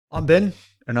I'm Ben,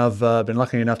 and I've been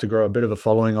lucky enough to grow a bit of a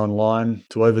following online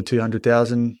to over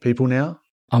 200,000 people now.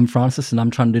 I'm Francis, and I'm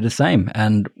trying to do the same.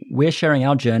 And we're sharing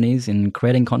our journeys in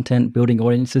creating content, building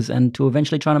audiences, and to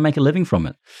eventually trying to make a living from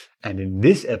it. And in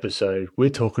this episode, we're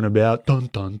talking about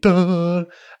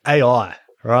AI,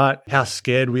 right? How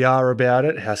scared we are about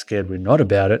it, how scared we're not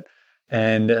about it,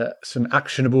 and some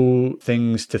actionable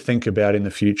things to think about in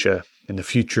the future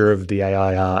of the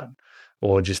AI art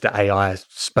or just the AI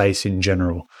space in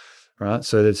general, right?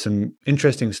 So there's some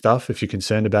interesting stuff. If you're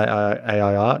concerned about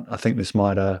AI art, I think this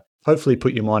might hopefully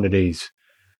put your mind at ease.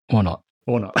 Or not.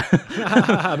 Or not.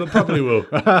 But probably will.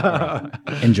 Right.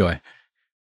 Enjoy.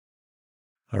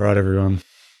 All right, everyone.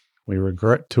 We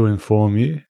regret to inform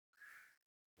you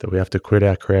that we have to quit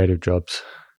our creative jobs.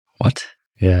 What?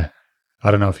 Yeah.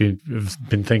 I don't know if you've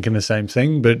been thinking the same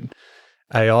thing, but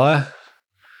AI,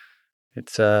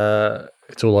 it's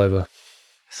all over.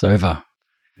 It's over.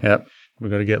 Yep. We've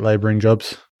got to get labouring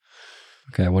jobs.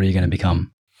 Okay, what are you going to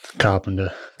become?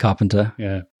 Carpenter. Carpenter?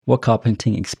 Yeah. What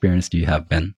carpenting experience do you have,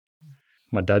 Ben?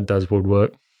 My dad does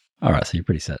woodwork. All right, so you're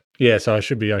pretty set. Yeah, so I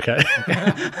should be okay.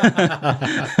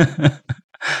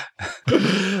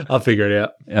 I'll figure it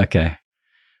out. Okay.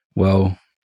 Well,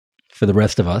 for the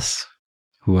rest of us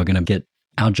who are going to get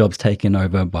our jobs taken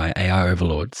over by AI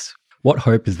overlords, what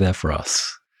hope is there for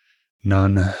us?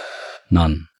 None.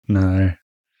 None. No.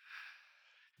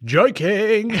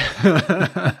 Joking.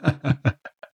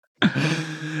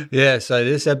 Yeah, so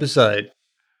this episode,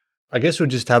 I guess we'll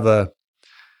just have a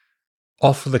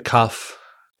off-the-cuff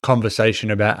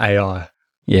conversation about AI.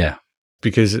 Yeah.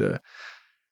 Because at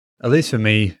least for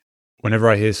me, whenever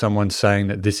I hear someone saying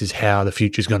that this is how the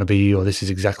future's going to be or this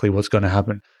is exactly what's going to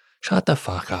happen, shut the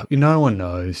fuck up. No one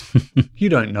knows. You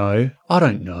don't know. I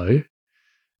don't know.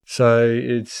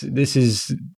 So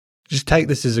just take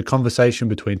this as a conversation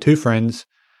between two friends,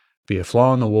 be a fly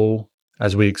on the wall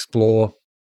as we explore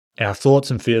our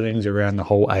thoughts and feelings around the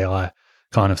whole AI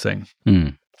kind of thing.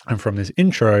 Mm. And from this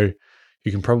intro,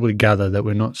 you can probably gather that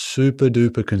we're not super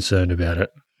duper concerned about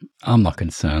it. I'm not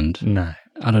concerned. No.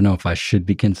 I don't know if I should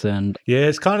be concerned. Yeah,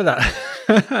 it's kind of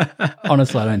that.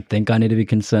 Honestly, I don't think I need to be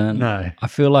concerned. No. I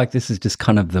feel like this is just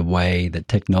kind of the way that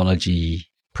technology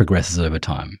progresses over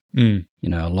time. Mm. You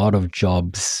know, a lot of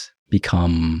jobs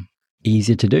become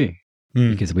easier to do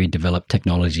because we develop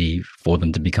technology for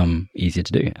them to become easier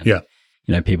to do. And, yeah.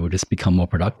 You know, people just become more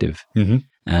productive. Mm-hmm.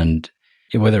 And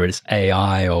whether it's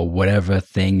AI or whatever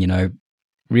thing, you know,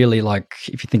 really, like,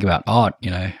 if you think about art, you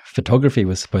know, photography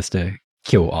was supposed to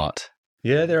kill art.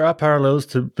 Yeah, there are parallels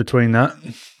between that.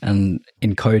 And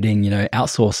in coding, you know,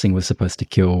 outsourcing was supposed to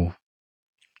kill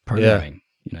programming.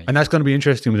 You know. And that's going to be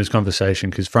interesting with this conversation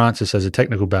because Francis has a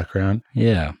technical background.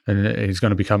 Yeah. And he's going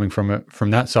to be coming from it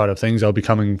from that side of things. I'll be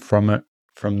coming from it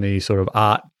from the sort of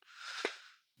art,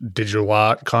 digital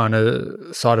art kind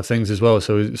of side of things as well.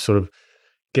 So we sort of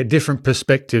get different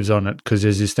perspectives on it because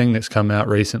there's this thing that's come out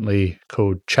recently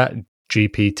called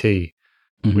ChatGPT.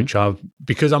 Mm-hmm.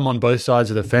 Because I'm on both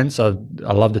sides of the fence, I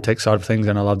love the tech side of things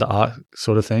and I love the art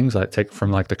sort of things, like tech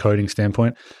from like the coding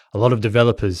standpoint. A lot of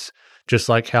developers, just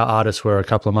like how artists were a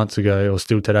couple of months ago or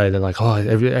still today, they're like, oh,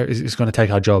 it's going to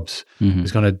take our jobs. Mm-hmm.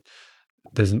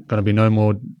 There's going to be no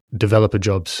more developer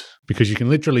jobs because you can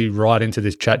literally write into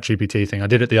this ChatGPT thing. I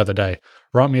did it the other day.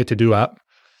 Write me a to-do app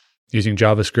using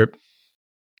JavaScript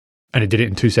and it did it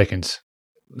in 2 seconds.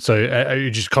 So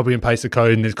you just copy and paste the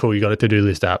code and it's cool. You got a to-do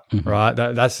list app, right?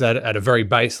 That's at a very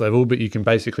base level, but you can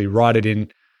basically write it in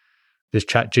this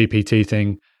ChatGPT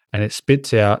thing and it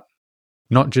spits out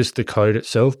not just the code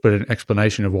itself, but an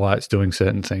explanation of why it's doing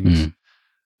certain things.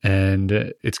 And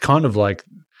it's kind of like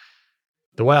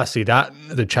the way I see that,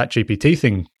 the ChatGPT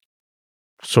thing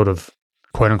sort of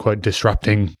quote unquote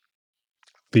disrupting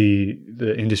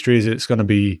the industry is it's going to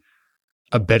be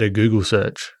a better Google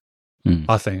search.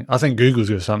 I think Google's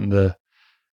got something to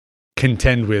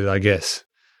contend with, I guess.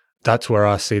 That's where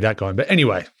I see that going. But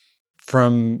anyway,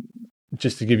 from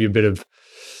just to give you a bit of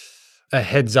a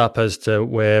heads up as to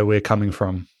where we're coming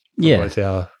from. Both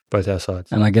our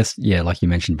sides. And I guess, like you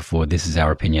mentioned before, this is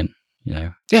our opinion, you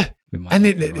know. Yeah. And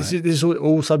this is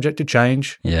all subject to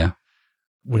change. Yeah.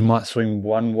 We might swing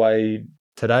one way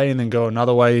today and then go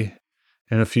another way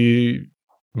in a few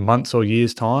months or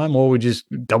years' time, or we just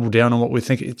double down on what we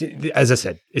think. As I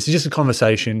said, it's just a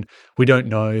conversation. We don't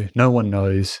know. No one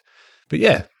knows. But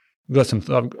yeah,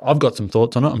 I've got some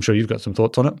thoughts on it. I'm sure you've got some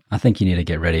thoughts on it. I think you need to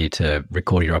get ready to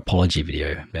record your apology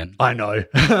video, Ben. I know.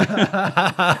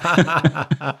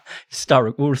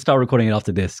 We'll start recording it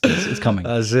after this because it's coming.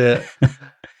 That's it.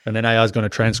 And then AI is going to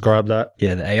transcribe that.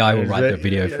 Yeah, the AI will write the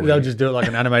video for you. They'll just do it like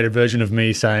an animated version of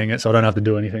me saying it so I don't have to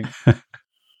do anything.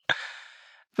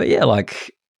 But yeah,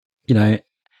 like, you know,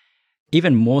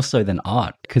 even more so than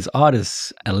art, because art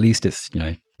is, at least it's, you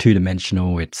know,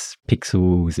 two-dimensional, it's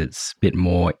pixels, it's a bit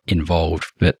more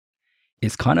involved, but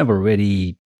it's kind of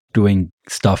already doing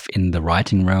stuff in the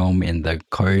writing realm, in the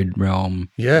code realm.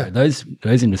 Yeah. Those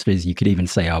industries you could even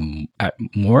say are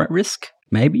more at risk,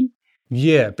 maybe.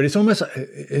 Yeah, but it's almost,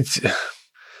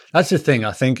 that's the thing.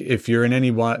 I think if you're in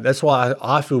any one, that's why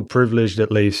I feel privileged at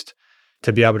least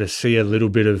to be able to see a little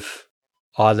bit of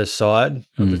either side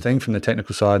of the thing, from the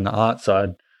technical side and the art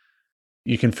side.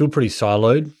 You can feel pretty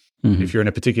siloed if you're in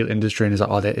a particular industry and it's like,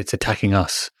 oh, it's attacking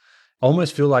us. I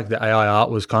almost feel like the AI art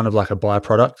was kind of like a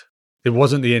byproduct. It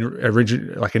wasn't the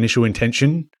original, like, initial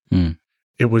intention.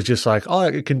 It was just like, oh,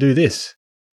 it can do this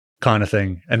kind of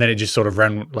thing. And then it just sort of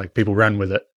ran, like, people ran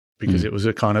with it because it was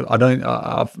a kind of, I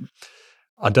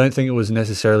don't think it was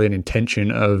necessarily an intention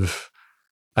of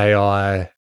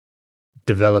AI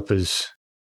developers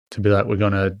to be like, we're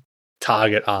going to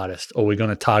target artists, or we're going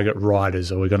to target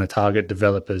writers, or we're going to target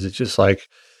developers. It's just like,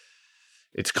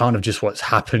 it's kind of just what's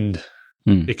happened.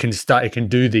 It can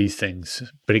do these things,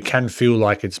 but it can feel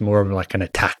like it's more of like an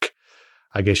attack,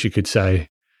 I guess you could say,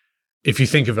 if you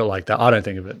think of it like that. I don't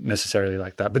think of it necessarily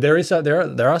like that, but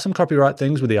there are some copyright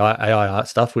things with the AI art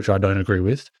stuff which I don't agree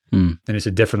with, and it's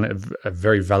definitely a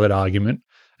very valid argument.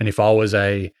 And if I was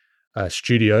a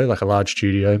studio, like a large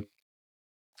studio,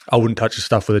 I wouldn't touch the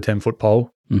stuff with a 10-foot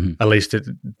pole, at least at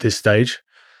this stage.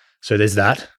 So there's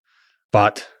that.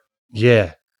 But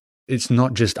yeah, it's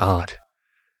not just art.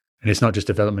 And it's not just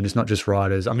development. It's not just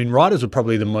writers. I mean, writers were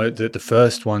probably the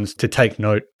first ones to take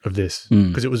note of this,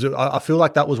 because it was. I feel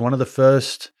like that was one of the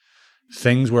first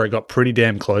things where it got pretty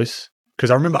damn close. Because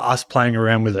I remember us playing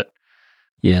around with it.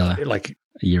 Yeah, like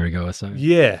a year ago or so.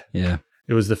 Yeah, yeah.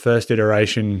 It was the first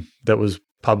iteration that was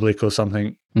public or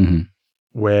something,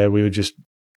 where we were just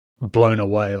blown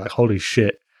away. Like, holy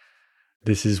shit!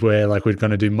 This is where, like, we're going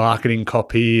to do marketing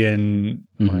copy and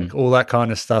like all that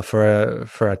kind of stuff for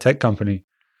our tech company.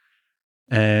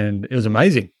 And it was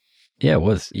amazing. Yeah, it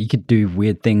was. You could do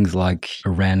weird things like a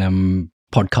random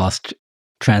podcast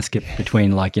transcript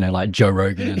between, like, you know, like Joe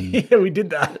Rogan and yeah, we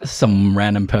did that. Some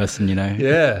random person, you know.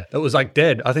 Yeah, that was like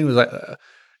dead. I think it was like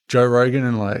Joe Rogan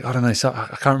and, like, I don't know,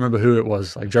 I can't remember who it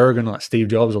was. Like Joe Rogan, like Steve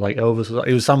Jobs, or like Elvis.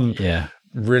 It was some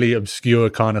really obscure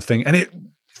kind of thing, and it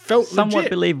felt somewhat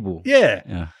legit. Believable.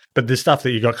 Yeah. But the stuff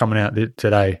that you got coming out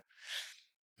today,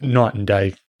 night and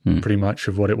day. Pretty much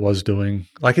of what it was doing.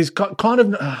 Like, it's kind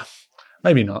of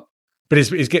maybe not, but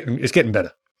it's getting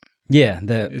better. Yeah,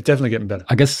 it's definitely getting better.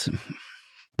 I guess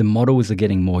the models are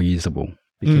getting more usable,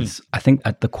 because I think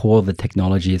at the core the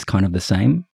technology is kind of the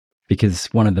same. Because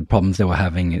one of the problems they were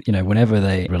having, you know, whenever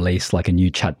they release like a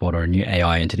new chatbot or a new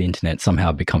AI into the internet, somehow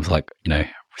it becomes like, you know,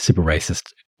 super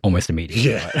racist almost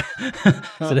immediately. Yeah. Right?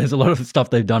 So there's a lot of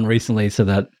stuff they've done recently so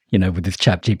that, you know, with this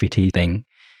ChatGPT thing,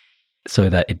 so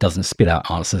that it doesn't spit out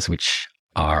answers which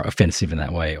are offensive in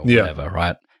that way or whatever,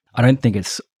 right? I don't think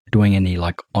it's doing any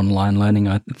like online learning,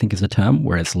 I think is the term,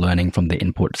 where it's learning from the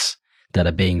inputs that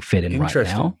are being fed in right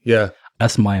now. Yeah.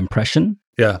 That's my impression.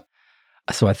 Yeah.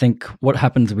 So I think what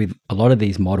happens with a lot of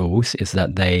these models is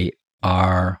that they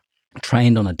are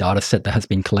trained on a data set that has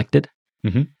been collected.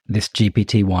 This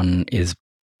GPT one is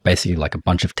basically like a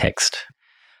bunch of text.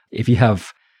 If you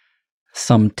have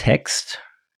some text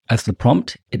as the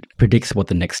prompt, it predicts what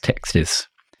the next text is.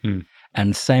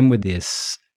 And same with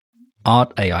this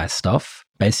art AI stuff.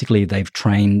 Basically, they've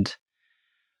trained,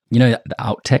 you know, the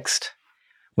alt text.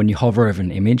 When you hover over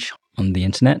an image on the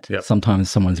internet,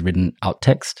 sometimes someone's written alt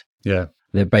text. Yeah.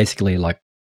 They're basically like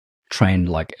trained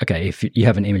like, okay, if you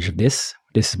have an image of this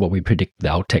is what we predict the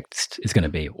alt text is going to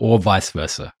be, or vice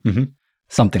versa.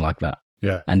 Something like that.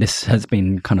 Yeah. And this has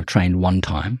been kind of trained one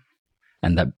time.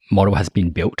 And that model has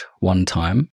been built one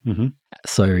time.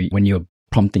 So when you're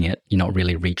prompting it, you're not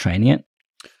really retraining it.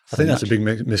 I think that's a big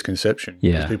misconception.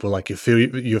 Yeah. People like,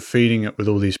 you're feeding it with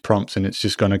all these prompts and it's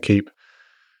just going to keep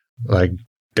like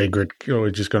or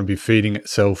it's just going to be feeding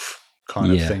itself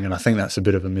kind of thing. And I think that's a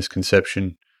bit of a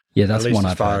misconception. Yeah, that's at least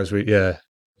one as far as we,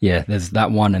 Yeah, there's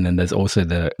that one. And then there's also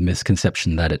the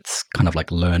misconception that it's kind of like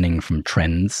learning from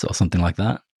trends or something like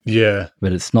that. Yeah.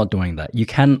 But it's not doing that. You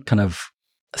can kind of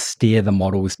steer the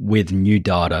models with new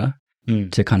data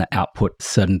to kind of output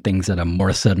certain things that are more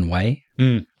a certain way.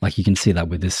 Like you can see that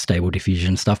with this stable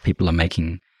diffusion stuff. People are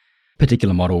making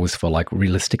particular models for like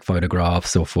realistic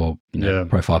photographs or for, you know,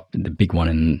 profile. The big one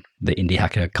in the indie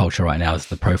hacker culture right now is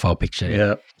the profile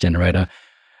picture generator.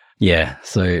 Yeah.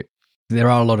 So there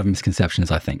are a lot of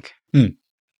misconceptions, I think,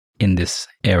 in this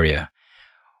area.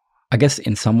 I guess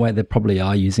in some way they probably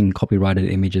are using copyrighted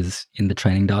images in the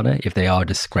training data if they are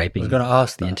just scraping I was going to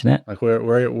ask the that. internet. Like, where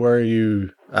are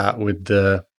you at with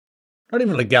the, not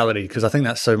even legality, because I think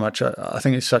that's so much, I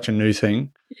think it's such a new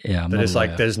thing Yeah, that it's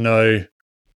like there's no,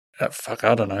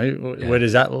 I don't know, where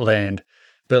does that land?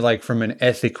 But like from an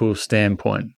ethical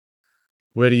standpoint,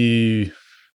 where do you...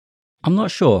 I'm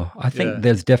not sure. I think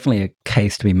there's definitely a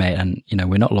case to be made, and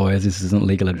we're not lawyers. This isn't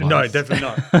legal advice. No, definitely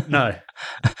not. No.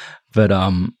 But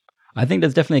I think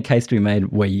there's definitely a case to be made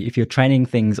where if you're training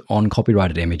things on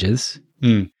copyrighted images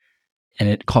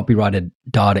and copyrighted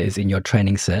data is in your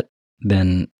training set,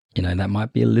 then, that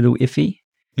might be a little iffy.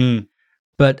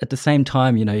 But at the same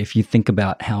time, if you think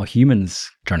about how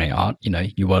humans generate art,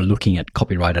 you are looking at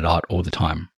copyrighted art all the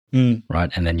time,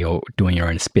 right? And then you're doing your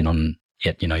own spin on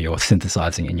it, you're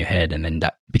synthesizing in your head, and then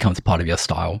that becomes part of your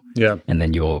style. Yeah. And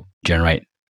then you'll generate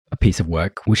a piece of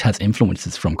work which has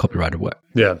influences from copyrighted work.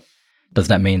 Yeah. Does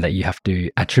that mean that you have to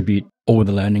attribute all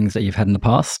the learnings that you've had in the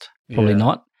past? Probably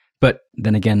not. But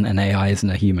then again, an AI isn't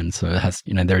a human, so it has,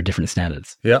 there are different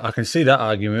standards. Yeah, I can see that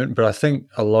argument, but I think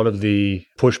a lot of the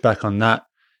pushback on that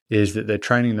is that they're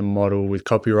training the model with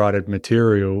copyrighted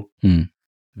material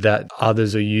that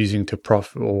others are using to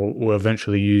profit or will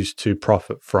eventually use to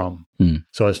profit from.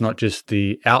 So it's not just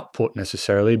the output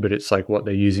necessarily, but it's like what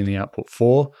they're using the output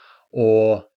for,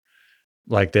 or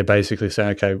like they're basically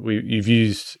saying, okay, you've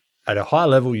used at a high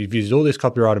level, you've used all this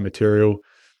copyrighted material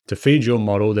to feed your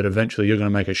model that eventually you're going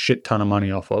to make a shit ton of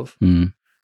money off of. And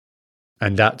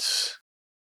that's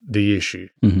the issue.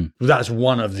 That's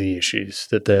one of the issues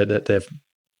that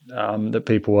that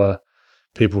people are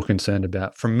concerned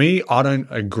about. For me, I don't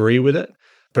agree with it,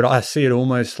 but I see it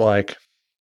almost like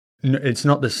it's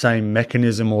not the same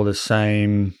mechanism or the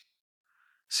same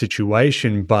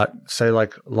situation, but say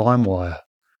like LimeWire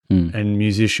and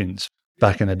musicians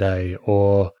back in the day,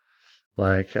 or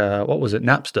like, what was it,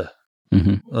 Napster?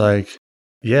 Like,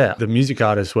 yeah, the music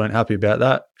artists weren't happy about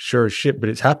that. Sure as shit, but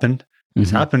it's happened.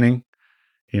 It's happening,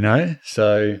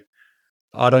 So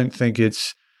I don't think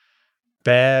it's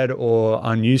bad or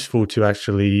unuseful to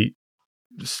actually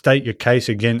state your case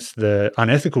against the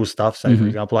unethical stuff, say, for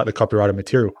example, like the copyrighted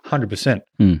material, 100%.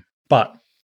 But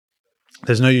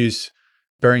there's no use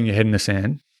burying your head in the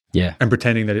sand and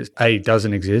pretending that it, A,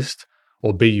 doesn't exist,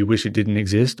 or B, you wish it didn't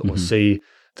exist, or C,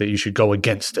 that you should go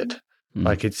against it.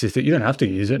 Like, it's just that you don't have to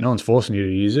use it. No one's forcing you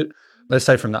to use it. Let's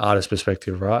say from the artist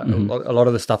perspective, right? A lot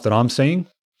of the stuff that I'm seeing,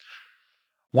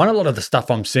 a lot of the stuff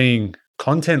I'm seeing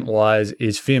content-wise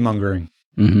is fear-mongering,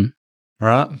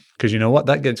 right? Because you know what?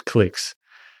 That gets clicks,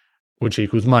 which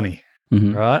equals money,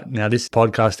 right? Now, this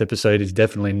podcast episode is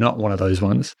definitely not one of those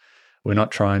ones. We're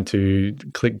not trying to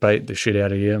clickbait the shit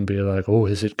out of you and be like, oh,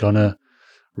 is it going to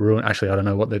ruin? Actually, I don't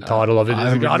know what the title of it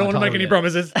is. I don't want to make any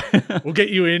promises. We'll get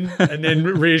you in and then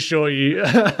reassure you.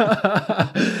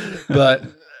 But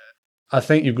I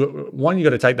think you got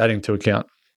to take that into account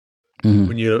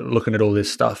when you're looking at all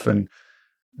this stuff, and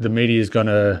the media is going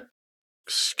to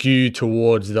skew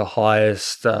towards the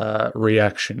highest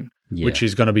reaction, which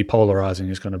is going to be polarizing.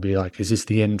 It's going to be like, is this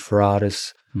the end for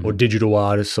artists or digital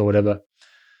artists or whatever?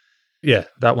 Yeah,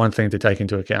 that one thing to take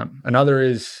into account. Another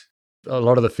is a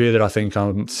lot of the fear that I think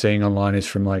I'm seeing online is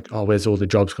from like, oh, where's all the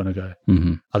jobs going to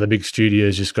go? Are the big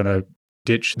studios just going to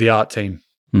ditch the art team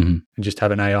and just have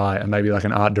an AI and maybe like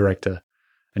an art director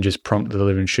and just prompt the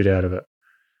living shit out of it?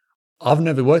 I've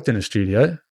never worked in a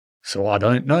studio, so I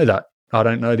don't know that. I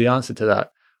don't know the answer to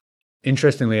that.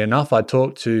 Interestingly enough, I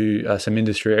talked to some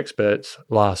industry experts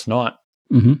last night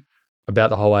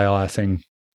about the whole AI thing.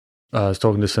 I was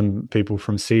talking to some people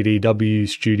from CDW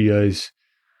Studios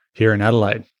here in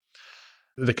Adelaide.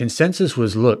 The consensus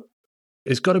was, look,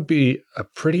 it's got to be a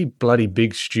pretty bloody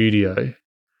big studio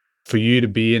for you to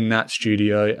be in that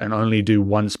studio and only do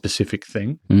one specific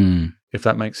thing, if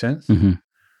that makes sense.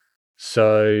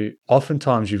 So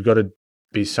oftentimes you've got to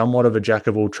be somewhat of a jack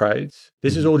of all trades.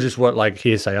 This is all just what, like,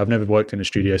 hearsay. I've never worked in a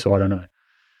studio, so I don't know.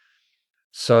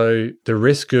 So the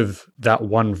risk of that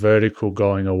one vertical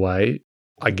going away,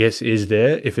 I guess, is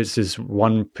there if it's this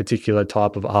one particular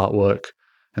type of artwork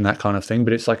and that kind of thing.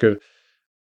 But it's like a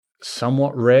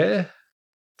somewhat rare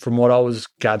from what I was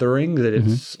gathering that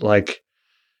it's like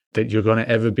that you're going to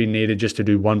ever be needed just to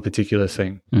do one particular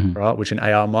thing, right? Which an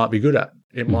AI might be good at.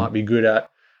 It might be good at.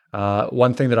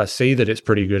 One thing that I see that it's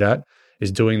pretty good at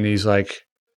is doing these like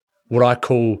what I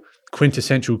call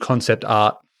quintessential concept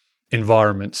art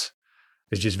environments.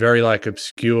 It's just very like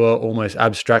obscure, almost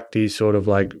abstract-y sort of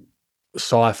like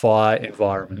sci-fi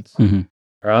environments,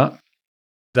 right?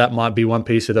 That might be one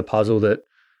piece of the puzzle that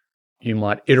you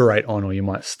might iterate on, or you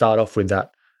might start off with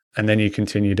that and then you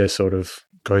continue to sort of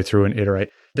go through and iterate.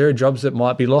 there are jobs that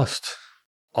might be lost.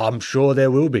 I'm sure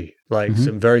there will be, like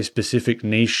some very specific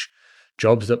niche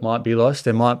jobs that might be lost.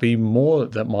 There might be more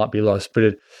that might be lost.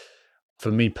 But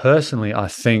for me personally, I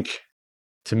think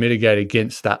to mitigate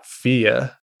against that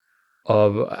fear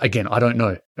of, again, I don't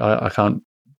know. I can't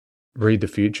read the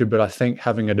future, but I think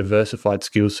having a diversified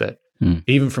skill set,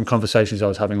 even from conversations I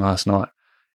was having last night,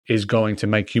 is going to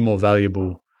make you more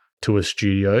valuable to a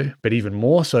studio. But even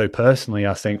more so personally,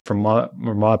 I think from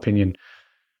my opinion,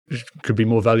 could be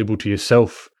more valuable to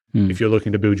yourself if you're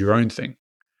looking to build your own thing,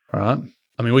 right?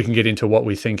 I mean, we can get into what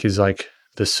we think is like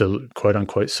the quote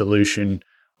unquote solution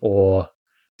or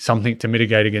something to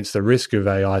mitigate against the risk of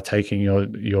AI taking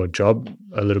your job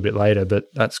a little bit later, but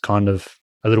that's kind of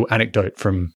a little anecdote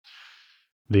from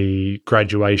the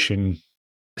graduation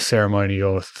ceremony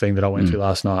or thing that I went to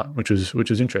last night, which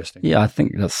was interesting. Yeah, I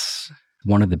think that's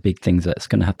one of the big things that's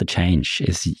going to have to change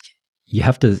is you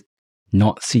have to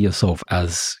not see yourself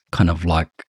as kind of like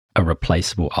a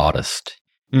replaceable artist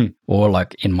or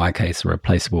like in my case, a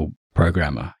replaceable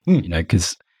programmer, you know,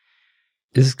 because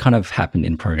this has kind of happened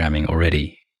in programming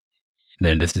already.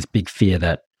 There's this big fear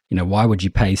that, you know, why would you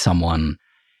pay someone,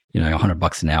 you know,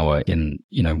 $100 an hour in,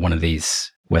 you know, one of these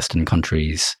Western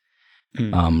countries,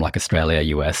 like Australia,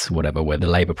 US, whatever, where the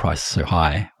labor price is so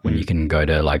high when you can go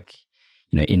to like,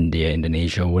 you know, India,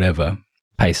 Indonesia, or whatever,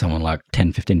 pay someone like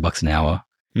 $10, $15 an hour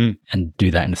and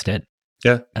do that instead.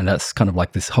 Yeah. And that's kind of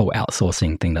like this whole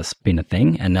outsourcing thing that's been a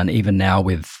thing. And then even now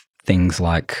with things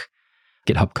like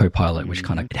GitHub Copilot, which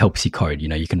kind of helps you code, you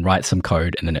know, you can write some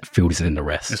code and then it fills in the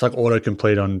rest. It's like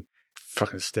autocomplete on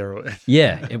fucking steroid.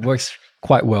 Yeah, it works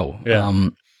quite well. Yeah.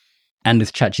 And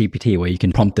this ChatGPT where you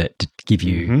can prompt it to give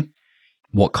you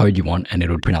what code you want and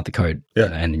it'll print out the code. Yeah.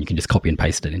 And then you can just copy and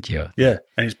paste it into your... Yeah.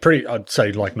 And it's pretty, I'd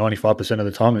say like 95% of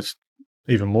the time, it's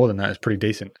even more than that. It's pretty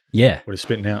decent. Yeah. What it's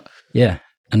spitting out. Yeah.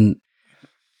 And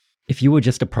if you were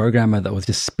just a programmer that was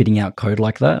just spitting out code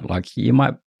like that, like you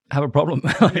might have a problem.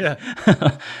 Yeah.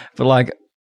 But like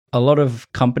a lot of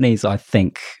companies, I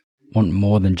think, want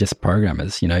more than just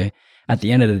programmers, you know. At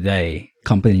the end of the day,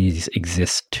 companies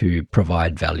exist to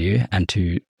provide value and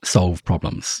to solve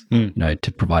problems, you know,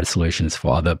 to provide solutions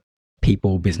for other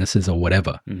people, businesses, or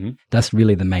whatever. That's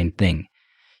really the main thing.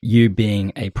 You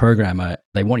being a programmer,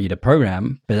 they want you to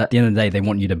program, but at the end of the day, they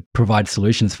want you to provide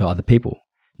solutions for other people,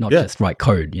 not just write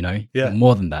code, you know,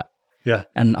 more than that. Yeah.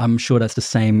 And I'm sure that's the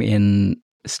same in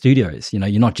studios. You know,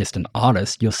 you're not just an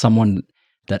artist, you're someone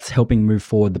that's helping move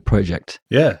forward the project.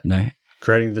 Yeah. You know,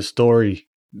 creating the story,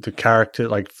 the character,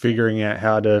 like figuring out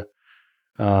how to,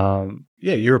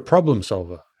 you're a problem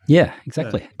solver. Yeah,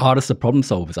 exactly. Yeah. Artists are problem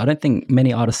solvers. I don't think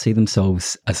many artists see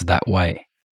themselves as that way.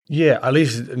 Yeah, at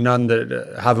least none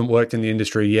that haven't worked in the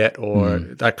industry yet or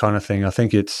that kind of thing. I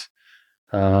think it's,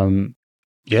 in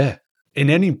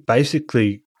any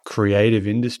basically creative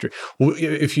industry. Well,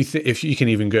 if you can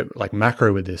even get like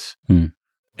macro with this,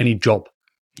 any job.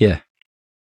 Yeah.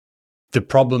 The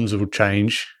problems will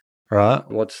change, right?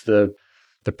 What's the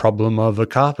problem of a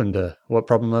carpenter? What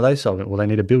problem are they solving? Well, they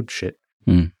need to build shit,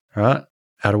 right?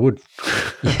 Out of wood.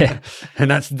 Yeah.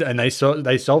 and they solved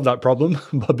that problem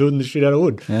by building the shit out of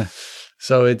wood. Yeah.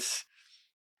 So it's,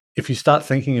 if you start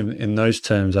thinking in those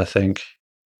terms, I think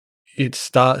it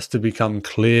starts to become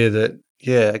clear that,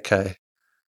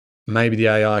 maybe the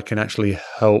AI can actually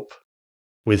help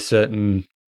with certain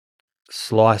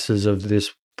slices of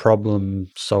this problem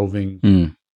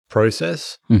solving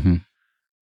process.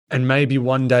 And maybe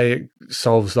one day it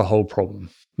solves the whole problem.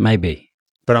 Maybe.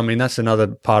 But I mean, that's another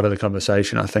part of the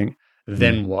conversation, I think.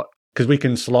 Then what? Because we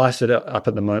can slice it up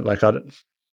at the moment. Like,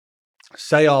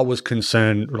 say I was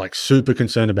concerned, like super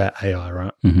concerned about AI,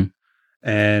 right?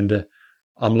 And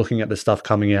I'm looking at the stuff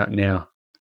coming out now.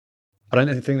 I don't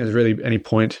think there's really any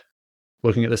point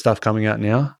looking at the stuff coming out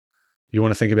now. You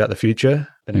want to think about the future,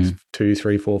 the next 2,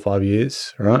 3, 4, 5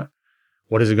 years, right?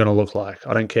 What is it going to look like?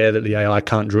 I don't care that the AI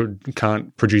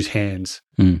can't produce hands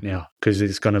now, because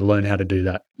it's going to learn how to do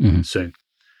that soon.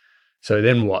 So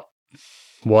then what?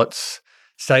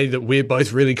 Say that we're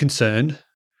both really concerned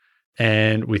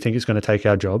and we think it's going to take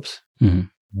our jobs.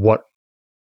 What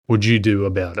would you do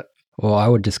about it? Well, I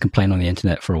would just complain on the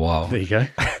internet for a while. There you go.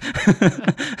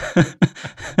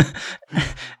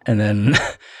 And then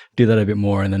do that a bit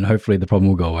more, and then hopefully the problem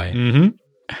will go away.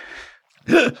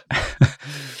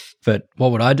 But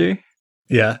what would I do?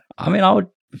 Yeah. I mean,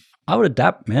 I would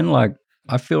adapt, man. Like,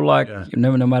 I feel like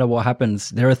no matter what happens,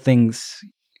 there are things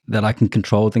that I can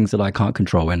control, things that I can't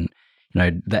control. And, you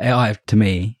know, the AI to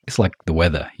me, it's like the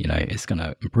weather, you know, it's going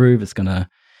to improve.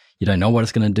 You don't know what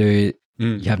it's going to do.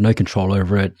 You have no control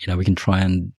over it. You know, we can try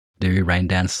and do rain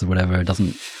dances or whatever.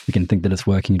 We can think that it's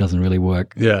working. It doesn't really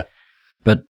work. Yeah.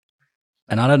 But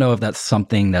And I don't know if that's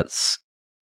something that's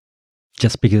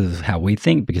just because of how we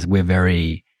think, because we're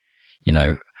very,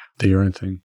 do your own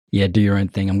thing. Yeah, do your own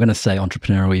thing. I'm going to say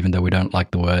entrepreneurial, even though we don't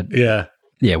like the word. Yeah.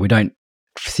 Yeah, we don't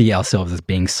see ourselves as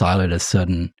being siloed as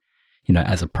certain,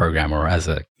 as a programmer or as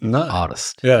a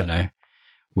artist. Yeah.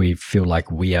 We feel like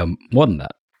we are more than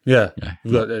that. Yeah.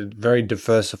 We've got a very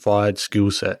diversified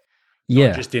skill set. Yeah.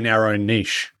 Not just in our own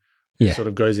niche. Yeah. It sort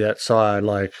of goes outside,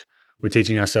 like we're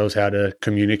teaching ourselves how to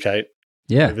communicate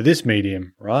over this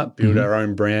medium, right? Build our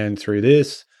own brand through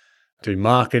this, do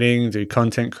marketing, do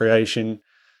content creation,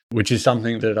 which is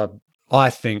something that I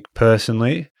think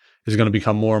personally is going to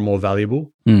become more and more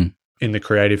valuable in the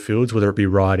creative fields, whether it be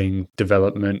writing,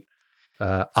 development,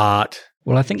 art.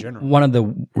 Well, I think one of the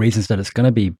reasons that it's going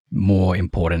to be more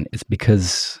important is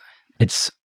because it's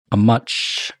a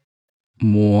much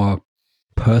more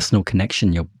personal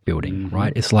connection you're building,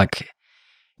 right? It's like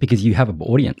because you have an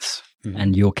audience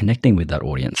and you're connecting with that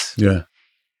audience. Yeah.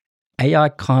 AI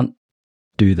can't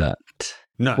do that.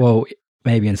 No. Well,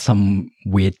 maybe in some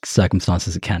weird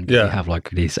circumstances it can. Yeah. You have like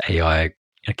these AI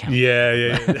accounts. Yeah.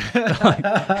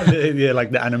 Yeah, like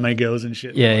the anime girls and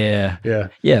shit. Yeah.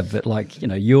 Yeah, but like,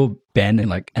 you're Ben and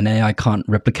like an AI can't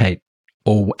replicate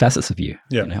all facets of you.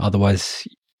 Yeah. Otherwise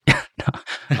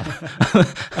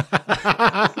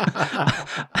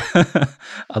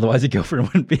otherwise your girlfriend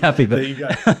wouldn't be happy. But there you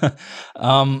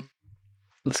go.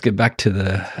 Let's get back to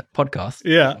the podcast.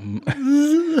 Yeah.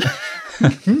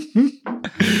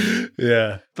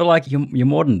 Yeah. But like you're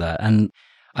more than that. And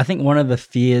I think one of the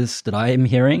fears that I am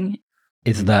hearing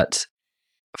is that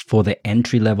for the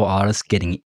entry-level artists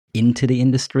getting into the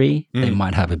industry, they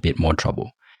might have a bit more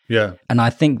trouble. Yeah. And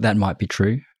I think that might be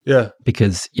true. Yeah.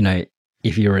 Because,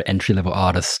 if you're an entry-level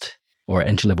artist or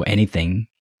entry-level anything,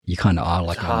 you kind of are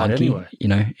like a monkey,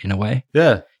 anyway. In a way.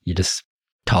 Yeah. You're just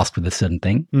tasked with a certain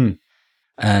thing.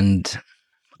 And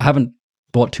I haven't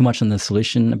thought too much on the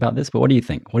solution about this, but what do you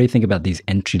think? What do you think about these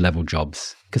entry-level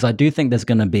jobs? Because I do think there's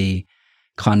going to be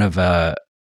kind of a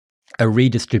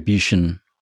redistribution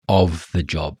of the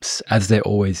jobs, as there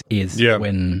always is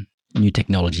when new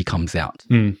technology comes out.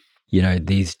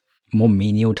 These more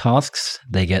menial tasks,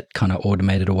 they get kind of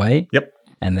automated away. Yep.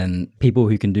 And then people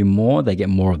who can do more, they get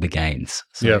more of the gains.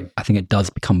 So I think it does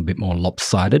become a bit more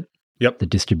lopsided, the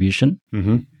distribution.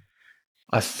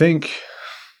 I think,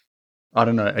 I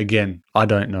don't know. Again, I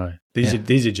don't know. These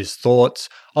are just thoughts.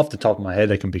 Off the top of my head,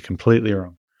 they can be completely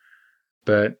wrong.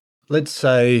 But let's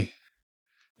say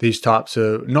these types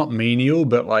are not menial,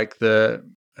 but like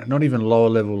not even lower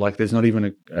level, like there's not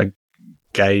even a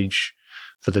gauge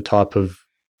for the type of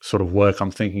sort of work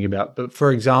I'm thinking about. But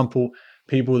for example,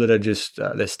 people that are just,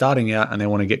 they're starting out and they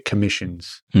want to get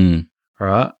commissions,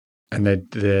 right? And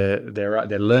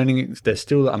they're learning. They're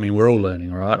still, I mean, we're all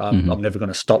learning, right? I'm never going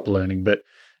to stop learning, but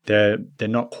they're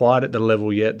not quite at the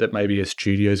level yet that maybe a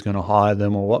studio is going to hire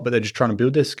them or what, but they're just trying to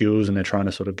build their skills and they're trying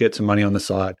to sort of get some money on the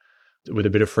side with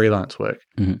a bit of freelance work.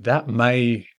 That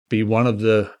may be one of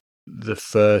the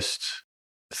first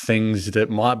things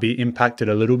that might be impacted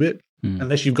a little bit,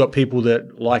 unless you've got people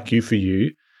that like you for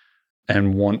you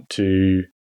and want to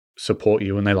support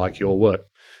you and they like your work.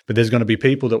 But there's going to be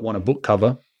people that want a book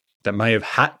cover that may have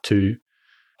had to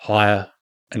hire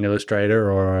an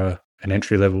illustrator or an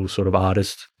entry-level sort of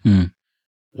artist,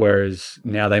 whereas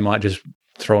now they might just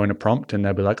throw in a prompt and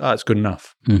they'll be like, oh, it's good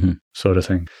enough, sort of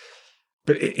thing.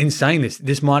 But in saying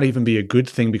this might even be a good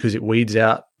thing because it weeds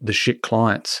out the shit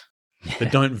clients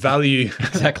that don't value.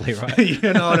 Exactly right.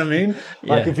 You know what I mean?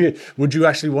 Like, would you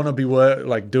actually want to be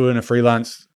doing a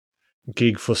freelance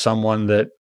gig for someone that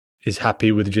is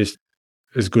happy with just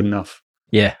is good enough?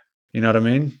 Yeah. You know what I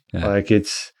mean? Yeah. Like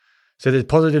so there's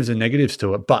positives and negatives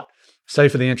to it. But say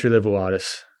for the entry-level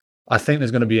artists, I think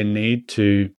there's going to be a need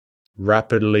to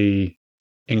rapidly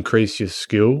increase your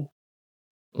skill,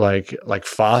 like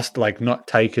fast, like not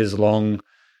take as long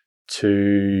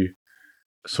to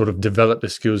sort of develop the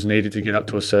skills needed to get up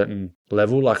to a certain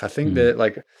level. Like I think that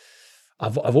like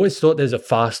I've always thought there's a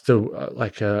faster,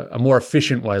 like a more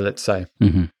efficient way, let's say,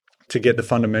 to get the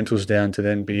fundamentals down to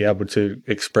then be able to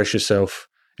express yourself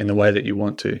in the way that you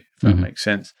want to, if that makes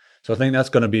sense. So I think that's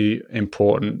going to be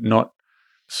important, not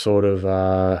sort of,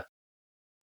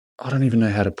 I don't even know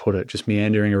how to put it, just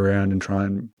meandering around and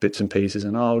trying bits and pieces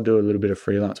and I'll do a little bit of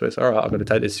freelance work. So, all right, I've got to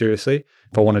take this seriously.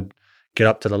 If I want to get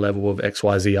up to the level of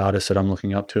XYZ artists that I'm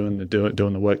looking up to and they're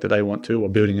doing the work that they want to, or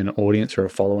building an audience or a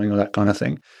following or that kind of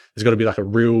thing, there's got to be like a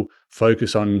real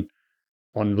focus on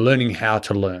learning how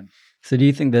to learn. So do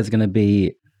you think there's going to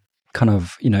be kind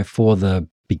of, for the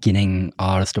beginning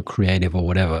artist or creative or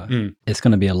whatever, it's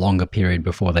going to be a longer period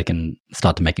before they can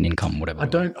start to make an income, whatever.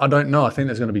 I don't know. I think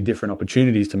there's going to be different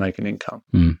opportunities to make an income,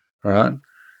 right?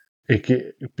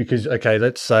 Because, okay,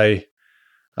 let's say,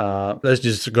 let's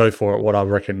just go for it, what I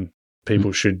reckon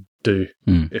people should do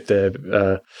if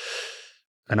they're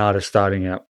an artist starting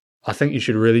out. I think you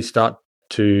should really start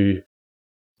to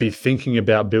be thinking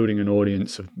about building an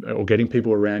audience or getting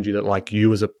people around you that like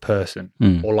you as a person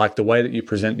or like the way that you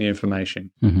present the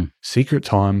information. Secret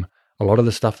time, a lot of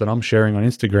the stuff that I'm sharing on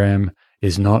Instagram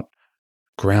is not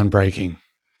groundbreaking.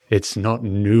 It's not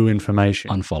new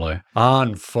information. Unfollow.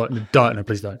 Don't. No,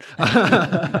 please don't.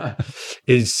 I've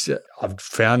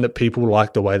found that people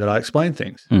like the way that I explain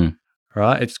things,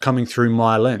 right? It's coming through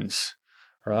my lens,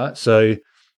 right? So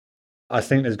I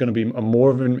think there's going to be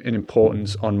more of an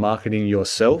importance on marketing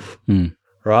yourself,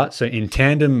 right? So in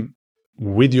tandem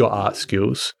with your art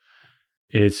skills,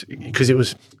 it's because it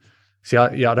was,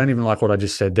 I don't even like what I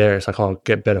just said there. It's like, oh,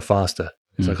 get better faster.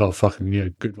 It's like, oh, fucking,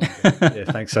 good one. Yeah,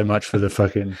 thanks so much for the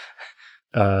fucking,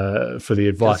 for the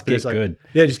advice. Just get good.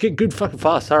 Yeah, just get good fucking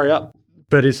fast. Hurry up.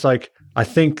 But it's like, I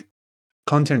think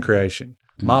content creation,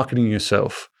 marketing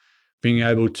yourself, being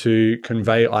able to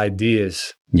convey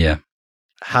ideas. Yeah.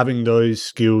 Having those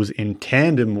skills in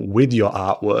tandem with your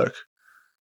artwork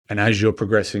and as you're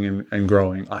progressing and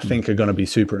growing, I think are going to be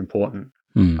super important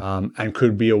and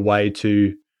could be a way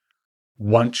to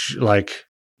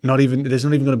there's not even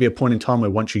going to be a point in time where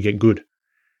once you get good,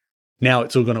 now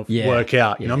it's all going to work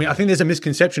out. You know what I mean? I think there's a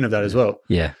misconception of that as well.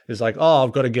 Yeah. It's like, oh,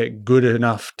 I've got to get good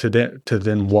enough to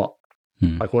then what?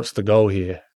 Like, what's the goal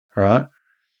here? All right.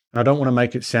 And I don't want to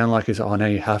make it sound like now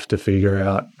you have to figure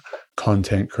out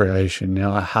content creation.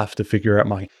 Now I have to figure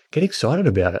out get excited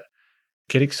about it.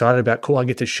 Get excited about, cool, I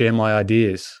get to share my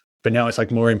ideas. But now it's like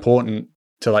more important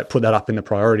to like put that up in the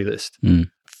priority list.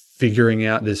 Figuring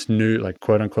out this new, like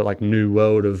quote unquote, like new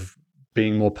world of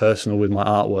being more personal with my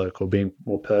artwork or being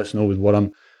more personal with what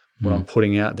I'm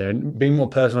putting out there. And being more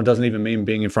personal doesn't even mean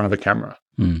being in front of a camera.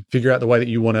 Figure out the way that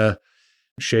you want to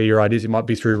share your ideas. It might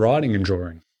be through writing and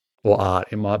drawing or art.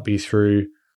 It might be through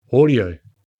audio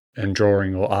and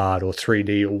drawing or art or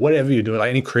 3D or whatever you're doing, like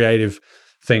any creative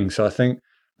thing. So I think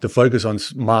the focus on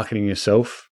marketing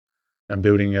yourself and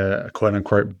building a quote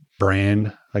unquote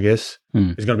brand, I guess,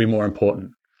 is going to be more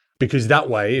important. Because that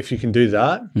way, if you can do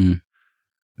that,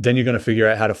 then you're going to figure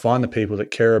out how to find the people that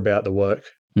care about the work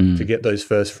to get those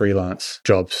first freelance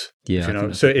jobs.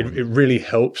 Yeah. So it really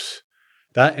helps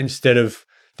that instead of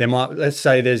let's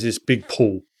say there's this big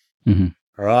pool, all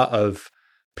right, of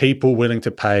people willing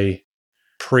to pay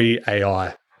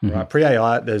pre-AI, right?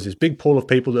 Pre-AI, there's this big pool of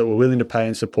people that were willing to pay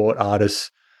and support artists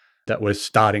that were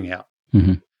starting out.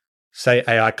 Say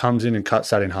AI comes in and cuts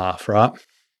that in half, right?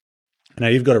 Now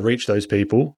you've got to reach those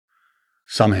people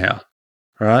somehow,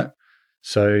 right?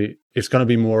 So it's going to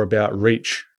be more about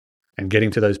reach and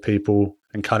getting to those people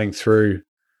and cutting through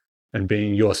and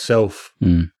being yourself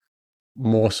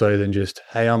more so than just,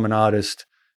 hey, I'm an artist,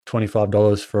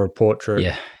 $25 for a portrait.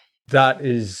 Yeah. That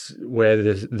is where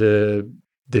the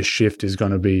shift is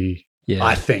going to be,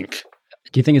 I think.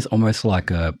 Do you think it's almost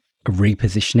like a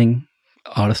repositioning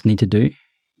artists need to do?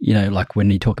 Like when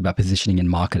you talk about positioning in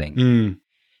marketing,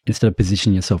 instead of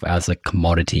positioning yourself as a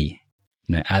commodity,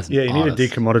 as an you artist. need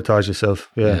to decommoditize yourself.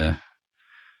 Yeah.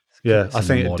 I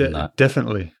think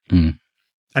definitely. And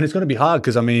it's going to be hard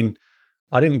because,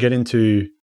 I didn't get into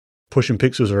pushing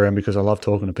pixels around because I love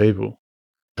talking to people.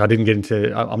 I didn't get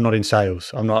into, I'm not in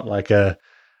sales. I'm not I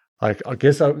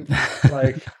guess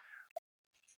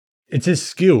it's a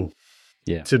skill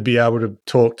to be able to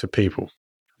talk to people.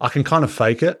 I can kind of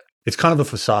fake it. It's kind of a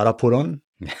facade I put on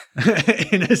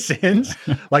in a sense,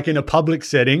 like in a public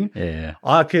setting. Yeah.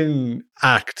 I can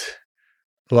act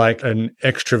like an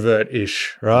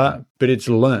extrovert-ish, right? But it's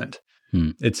learned.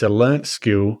 It's a learnt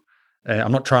skill.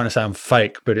 I'm not trying to say I'm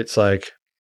fake, but it's like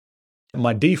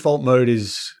my default mode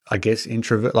is, I guess,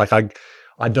 introvert. Like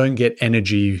I don't get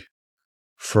energy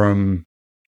from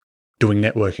doing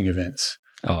networking events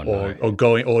or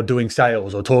going or doing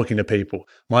sales or talking to people.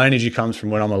 My energy comes from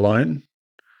when I'm alone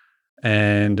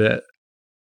and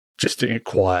just getting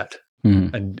quiet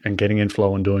and getting in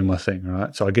flow and doing my thing,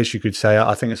 right? So I guess you could say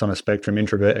I think it's on a spectrum,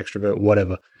 introvert, extrovert,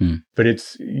 whatever. But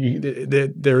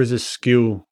there is a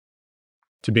skill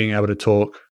to being able to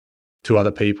talk to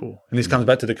other people. And this comes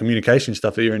back to the communication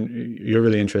stuff that you're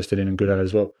really interested in and good at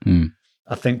as well.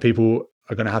 I think people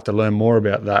are going to have to learn more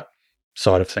about that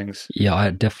side of things. Yeah, I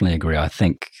definitely agree. I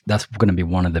think that's going to be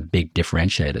one of the big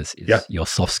differentiators is your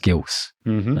soft skills.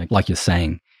 Like you're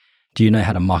saying, do you know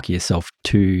how to market yourself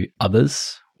to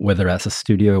others, whether that's a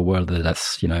studio, whether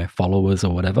that's, followers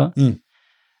or whatever?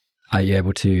 are you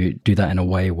able to do that in a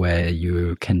way where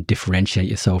you can differentiate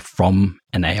yourself from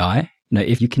an AI?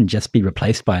 If you can just be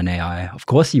replaced by an AI, of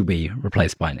course you'll be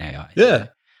replaced by an AI. Yeah.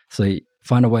 So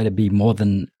find a way to be more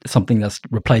than something that's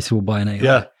replaceable by an AI.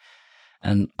 Yeah.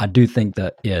 And I do think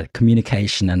that,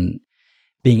 communication and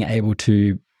being able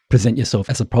to present yourself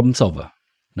as a problem solver.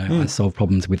 I solve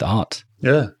problems with art.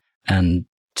 Yeah. And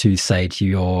to say to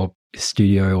your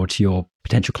studio or to your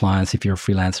potential clients, if you're a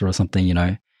freelancer or something,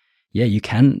 you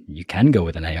can go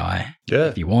with an AI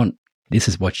if you want. This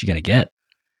is what you're going to get.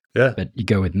 Yeah. But you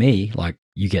go with me, like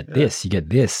you get this, you get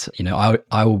this.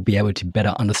 I will be able to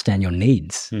better understand your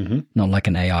needs. Not like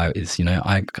an AI is,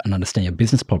 I can understand your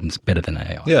business problems better than an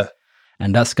AI. Yeah.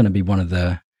 And that's going to be one of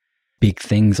the big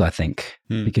things, I think,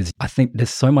 because I think there's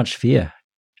so much fear.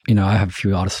 I have a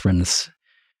few artist friends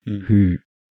who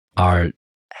are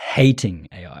hating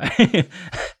AI.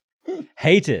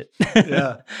 Hate it.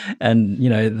 Yeah. And,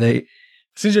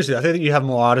 it's interesting. I think you have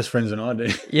more artist friends than I do.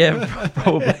 Yeah,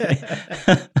 probably.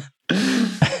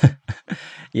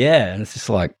 Yeah. And it's just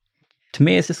like, to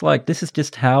me, it's just like, this is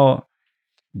just how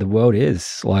the world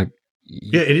is. Like,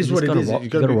 it is what it is. You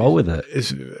got to roll with it.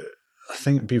 I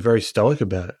think be very stoic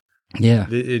about it. Yeah.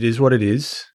 It is what it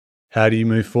is. How do you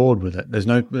move forward with it?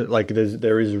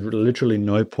 There is literally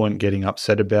no point getting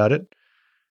upset about it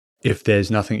if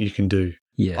there's nothing you can do.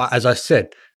 Yeah. As I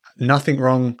said, nothing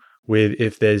wrong with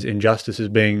if there's injustices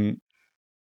being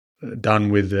done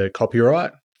with the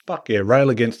copyright. Fuck yeah, rail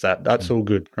against that. That's all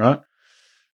good, right?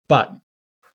 But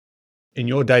in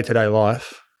your day-to-day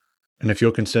life, and if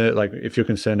you're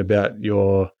concerned about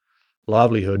your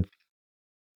livelihood,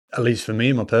 at least for me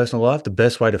in my personal life, the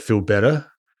best way to feel better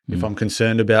if I'm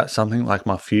concerned about something like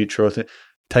my future or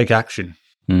take action.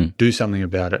 Do something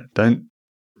about it. Don't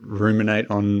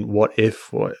ruminate on what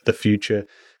if or the future,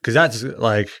 because that's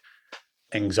like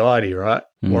anxiety, right?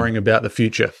 Worrying about the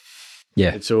future.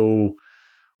 Yeah. It's all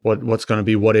what's going to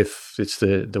be what if. It's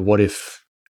the what if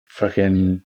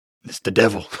fucking, it's the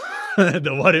devil.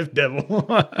 The what if devil.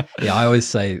 Yeah, I always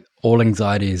say all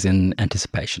anxiety is in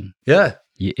anticipation. Yeah.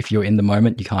 If you're in the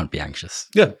moment, you can't be anxious.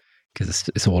 Yeah. Because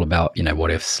it's all about,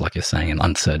 what ifs, like you're saying, and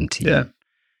uncertainty. Yeah.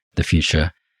 The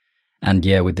future. And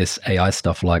with this AI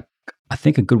stuff, like, I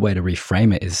think a good way to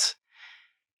reframe it is,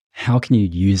 how can you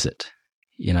use it?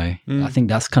 I think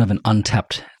that's kind of an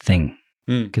untapped thing,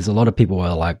 because a lot of people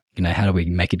are like, how do we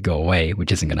make it go away,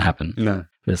 which isn't going to happen. No.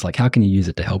 But it's like, how can you use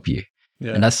it to help you?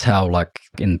 Yeah. And that's how, like,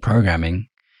 in programming,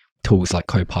 tools like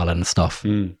Copilot and stuff,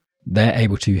 they're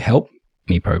able to help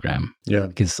me program. Yeah.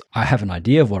 Because I have an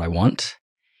idea of what I want.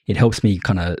 It helps me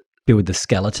kind of build the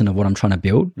skeleton of what I'm trying to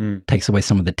build, takes away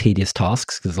some of the tedious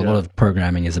tasks, because a lot of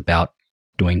programming is about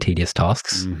doing tedious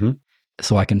tasks.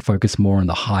 So I can focus more on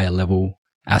the higher level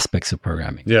aspects of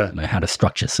programming. Yeah. How to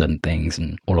structure certain things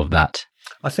and all of that.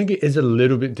 I think it is a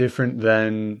little bit different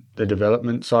than the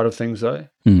development side of things, though,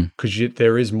 because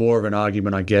there is more of an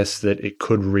argument, I guess, that it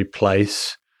could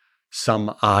replace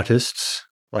some artists,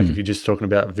 like if you're just talking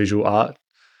about visual art.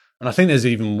 And I think there's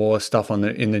even more stuff in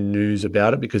the news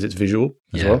about it because it's visual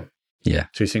as well. Yeah.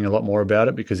 So you're seeing a lot more about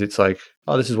it because it's like,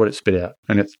 oh, this is what it spit out.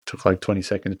 And it took like 20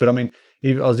 seconds. But I mean,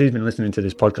 I was even listening to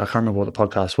this podcast. I can't remember what the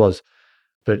podcast was,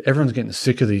 but everyone's getting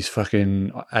sick of these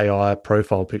fucking AI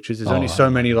profile pictures. There's only so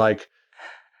many like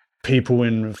people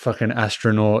in fucking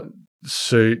astronaut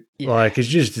suit. Yeah. Like, it's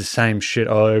just the same shit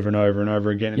over and over and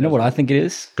over again. You know what I think it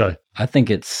is? Go. I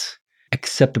think it's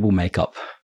acceptable makeup.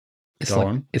 It's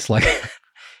like it's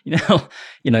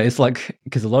like,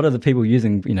 because a lot of the people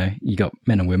using, you got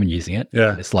men and women using it.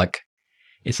 Yeah. It's like,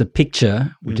 it's a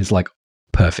picture which is like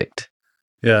perfect.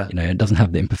 Yeah. It doesn't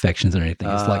have the imperfections or anything.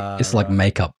 It's like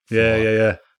makeup.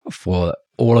 For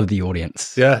all of the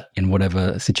audience. Yeah. In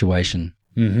whatever situation.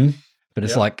 But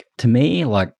it's like, to me,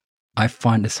 like, I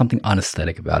find there's something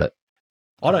unaesthetic about it.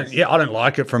 I don't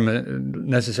like it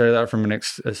necessarily from an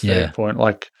aesthetic point.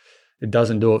 Like, it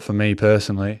doesn't do it for me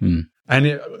personally.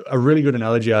 And a really good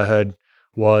analogy I heard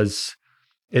was,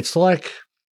 it's like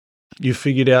you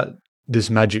figured out this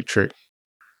magic trick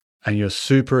and you're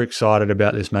super excited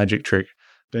about this magic trick.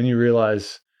 Then you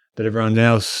realize that everyone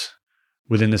else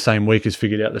within the same week has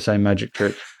figured out the same magic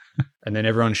trick. And then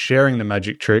everyone's sharing the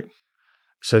magic trick.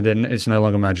 So then it's no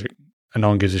longer magic and no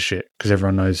one gives a shit because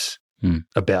everyone knows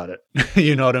about it.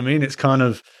 You know what I mean? It's kind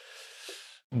of,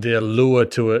 the allure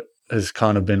to it has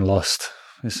kind of been lost.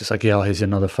 It's just like, yeah, here's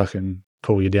another fucking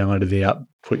call. You downloaded the app,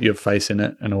 put your face in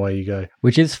it, and away you go.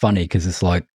 Which is funny because it's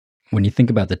like, when you think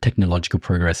about the technological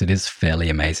progress, it is fairly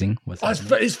amazing.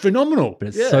 It's phenomenal. But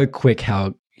it's so quick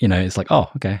how, it's like, oh,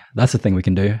 okay, that's the thing we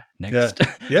can do next.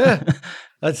 Yeah,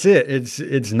 that's it.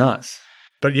 It's nuts.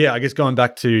 But yeah, I guess going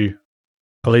back to,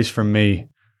 at least from me,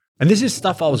 And this is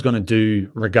stuff I was going to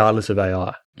do regardless of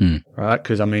AI, right?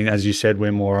 Because, I mean, as you said,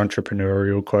 we're more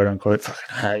entrepreneurial, quote unquote.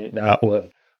 Fucking hate that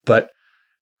word. But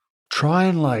try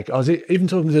and I was even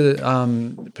talking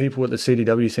to people at the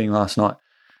CDW thing last night.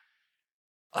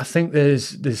 I think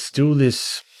there's still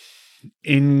this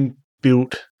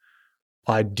inbuilt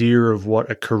idea of what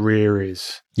a career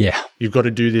is. Yeah. You've got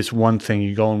to do this one thing.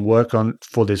 You go and work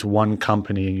for this one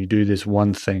company and you do this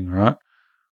one thing, right?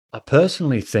 I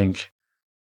personally think,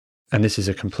 and this is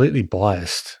a completely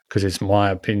biased because it's my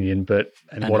opinion,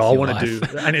 and what I want to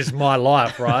do, and it's my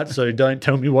life, right? So don't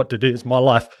tell me what to do. It's my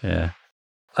life. Yeah.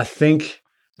 I think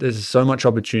there's so much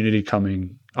opportunity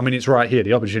coming. I mean, it's right here.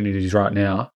 The opportunity is right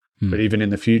now, but even in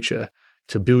the future,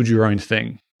 to build your own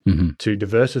thing, to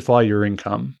diversify your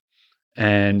income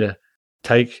and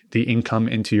take the income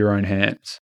into your own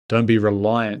hands. Don't be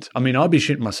reliant. I mean, I'd be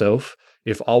shitting myself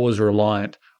if I was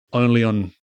reliant only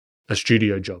on a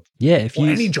studio job. Yeah,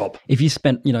 any job. If you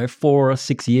spent, 4 or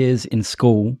 6 years in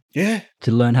school to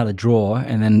learn how to draw,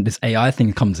 and then this AI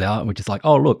thing comes out, which is like,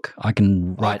 oh, look, I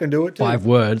can write do it too. 5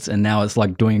 words, and now it's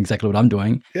like doing exactly what I'm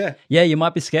doing. Yeah. Yeah, you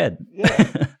might be scared.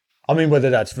 Yeah. I mean, whether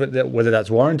that's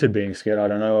warranted being scared, I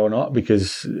don't know or not,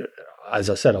 because as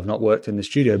I said, I've not worked in the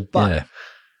studio, but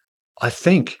I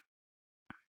think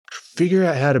figure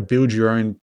out how to build your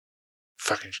own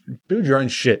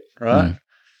shit, right?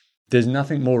 There's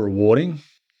nothing more rewarding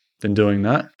than doing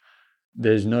that.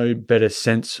 There's no better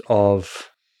sense of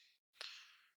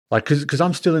because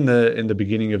I'm still in the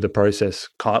beginning of the process,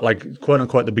 like quote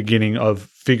unquote the beginning of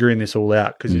figuring this all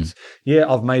out. Because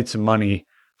I've made some money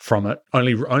from it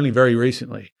only very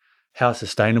recently. How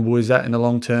sustainable is that in the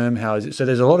long term? How is it? So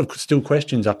there's a lot of still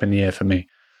questions up in the air for me.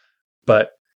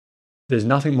 But there's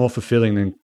nothing more fulfilling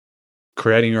than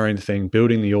creating your own thing,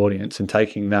 building the audience, and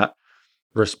taking that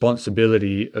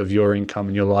responsibility of your income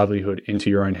and your livelihood into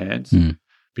your own hands.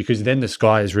 Because then the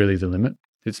sky is really the limit.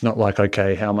 It's not like,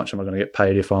 okay, how much am I going to get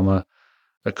paid if I'm a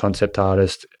concept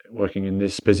artist working in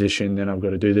this position? Then I've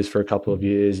got to do this for a couple of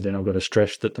years. Then I've got to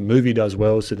stress that the movie does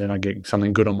well. So then I get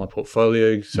something good on my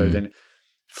portfolio. So then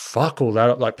fuck all that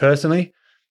up. Like personally,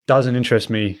 doesn't interest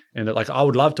me. And I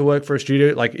would love to work for a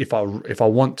studio. Like if I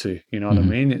want to, you know what I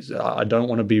mean? I don't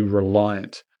want to be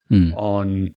reliant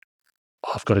on,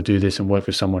 I've got to do this and work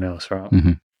for someone else, right?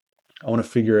 I want to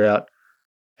figure out,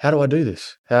 how do I do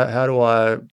this? How do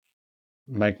I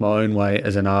make my own way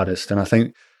as an artist? And I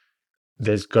think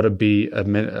there's got to be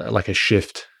a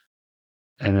shift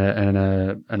and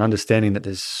an understanding that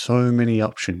there's so many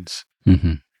options,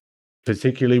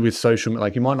 particularly with social.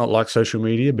 Like you might not like social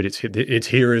media, but it's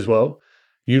here as well.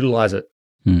 Utilize it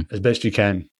as best you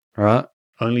can. All right,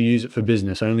 only use it for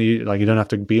business. You don't have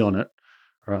to be on it.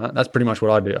 All right, that's pretty much what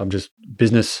I do. I'm just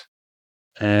business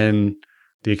and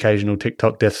the occasional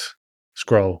TikTok death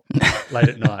scroll late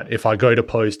at night. If I go to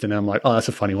post and I'm like, oh, that's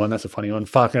a funny one.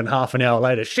 Fucking half an hour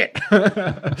later, shit.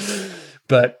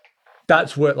 But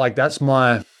that's that's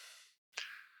my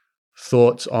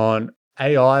thoughts on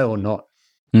AI or not.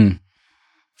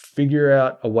 Figure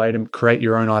out a way to create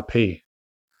your own IP,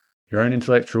 your own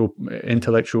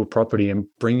intellectual property, and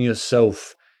bring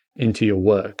yourself into your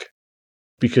work,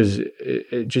 because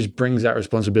it just brings that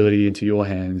responsibility into your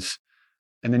hands.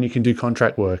 And then you can do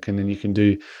contract work, and then you can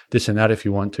do this and that if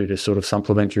you want to sort of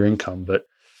supplement your income. But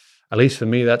at least for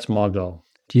me, that's my goal.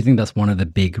 Do you think that's one of the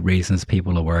big reasons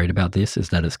people are worried about this, is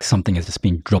that something has just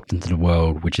been dropped into the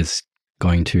world, which is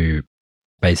going to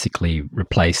basically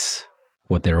replace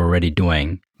what they're already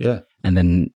doing? Yeah. And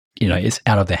then, it's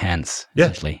out of their hands,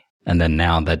 essentially. And then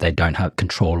now that they don't have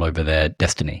control over their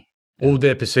destiny. Or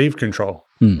their perceived control,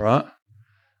 right?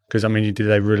 Because, I mean, do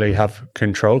they really have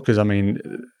control? Because, I mean,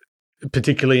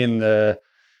 particularly in the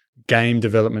game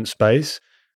development space,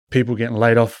 people getting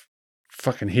laid off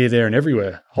fucking here, there, and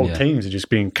everywhere. Whole teams are just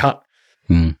being cut.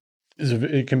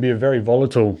 It can be a very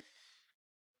volatile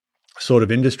sort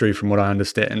of industry from what I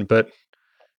understand. But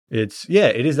it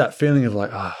is that feeling of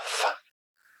like, oh, fuck.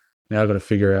 Now I've got to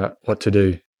figure out what to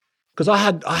do. Because I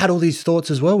had all these thoughts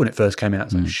as well when it first came out.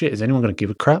 It's like, shit, is anyone going to give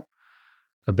a crap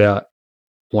about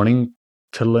wanting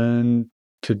to learn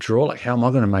to draw? Like, how am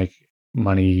I going to make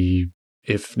money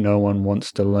if no one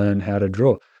wants to learn how to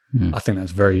draw? I think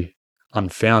that's very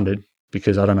unfounded,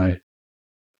 because I don't know.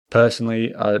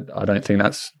 Personally, I don't think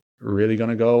that's really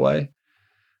going to go away.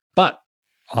 But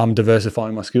I'm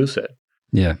diversifying my skill set.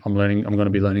 Yeah. I'm going to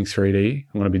be learning 3D.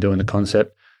 I'm going to be doing the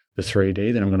concept, the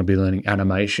 3D. Then I'm going to be learning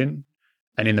animation.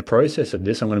 And in the process of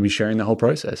this, I'm going to be sharing the whole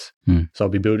process. So I'll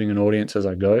be building an audience as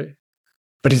I go.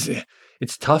 But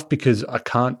it's tough because I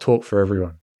can't talk for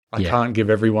everyone. I can't give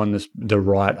everyone the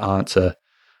right answer,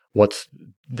 what's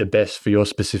the best for your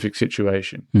specific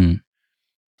situation.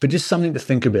 But just something to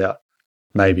think about,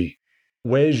 maybe.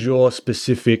 Where's your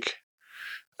specific,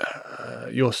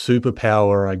 your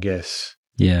superpower, I guess,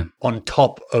 on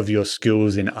top of your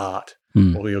skills in art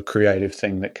or your creative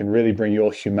thing that can really bring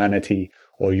your humanity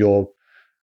or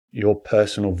your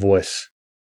personal voice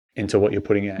into what you're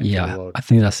putting out into the world? I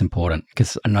think that's important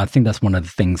and I think that's one of the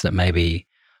things that maybe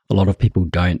a lot of people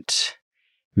don't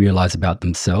realize about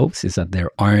themselves is that their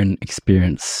own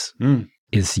experience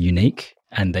is unique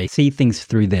and they see things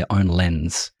through their own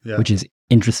lens, which is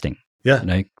interesting. Yeah.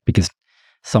 Because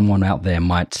someone out there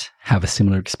might have a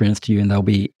similar experience to you and they'll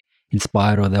be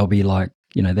inspired or they'll be like,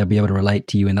 they'll be able to relate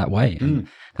to you in that way. And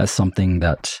that's something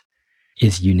that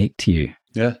is unique to you.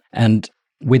 Yeah. And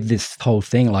with this whole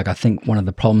thing, like I think one of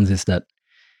the problems is that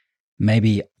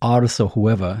maybe artists or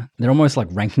whoever, they're almost like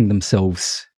ranking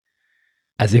themselves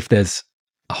as if there's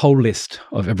a whole list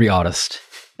of every artist.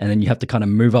 And then you have to kind of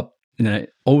move up,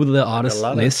 all the artist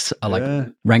lists are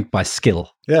like ranked by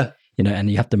skill. Yeah.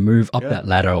 And you have to move up that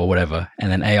ladder or whatever.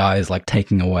 And then AI is like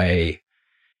taking away.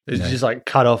 It's just like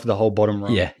cut off the whole bottom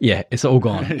rung. Yeah. It's all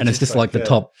gone. And it's just like the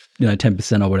top,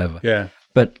 10% or whatever. Yeah.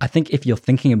 But I think if you're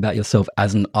thinking about yourself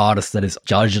as an artist that is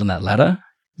judged on that ladder,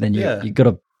 then you got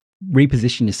to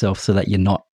reposition yourself so that you're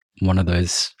not one of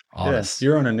those artists.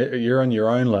 You're on your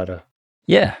own ladder.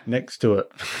 Yeah. Next to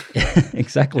it.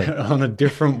 Exactly. On a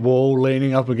different wall,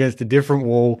 leaning up against a different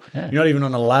wall. Yeah. You're not even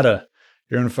on a ladder.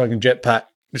 You're on a fucking jetpack.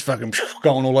 Just fucking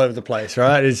going all over the place,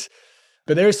 right?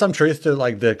 But there is some truth to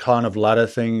like the kind of ladder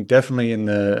thing. Definitely in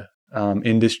the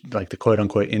industry, like the quote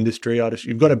unquote industry artist,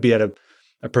 you've got to be at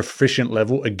a proficient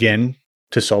level again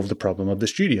to solve the problem of the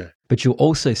studio. But you'll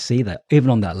also see that even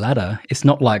on that ladder, it's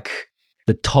not like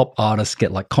the top artists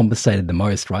get like compensated the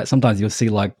most, right? Sometimes you'll see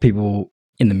like people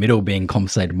in the middle being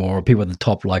compensated more, or people at the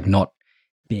top like not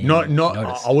being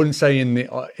noticed. I wouldn't say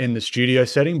in the studio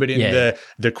setting, but in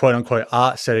the quote unquote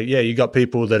art setting, you got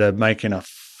people that are making a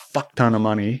fuck ton of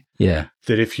money. Yeah.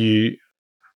 That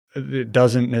it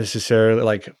doesn't necessarily,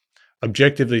 like,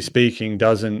 objectively speaking,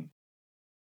 doesn't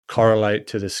correlate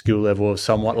to the skill level of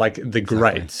someone like the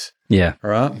greats. Yeah. All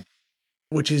right.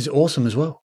 Which is awesome as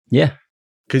well. Yeah.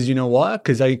 Because you know why?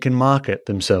 Because they can market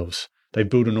themselves. They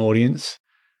build an audience,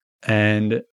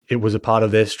 and it was a part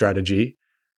of their strategy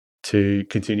to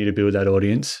continue to build that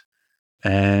audience.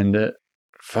 And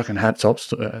fucking hats off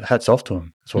to them. That's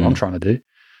what I'm trying to do.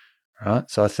 Right.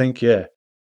 So I think, and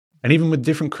even with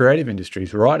different creative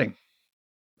industries, writing,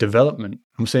 development,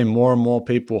 I'm seeing more and more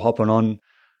people hopping on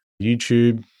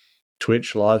YouTube,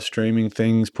 Twitch, live streaming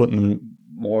things, putting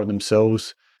more of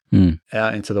themselves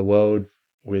out into the world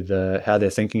with how they're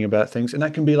thinking about things. And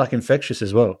that can be like infectious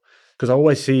as well. Because I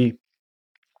always see,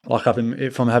 like,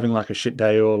 if I'm having like a shit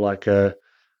day or like a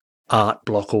art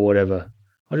block or whatever,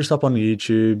 I just hop on the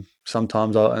YouTube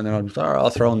sometimes, and then I'll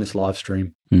throw on this live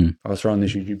stream. I'll throw on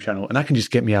this YouTube channel, and that can just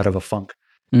get me out of a funk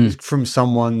just from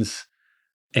someone's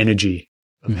energy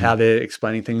of how they're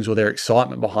explaining things or their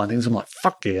excitement behind things. I'm like,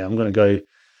 fuck yeah, I'm going to go,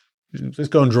 let's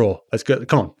go and draw. Let's go.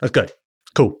 Come on, let's go.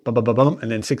 Cool. Bum, bum, bum, bum. And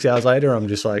then 6 hours later, I'm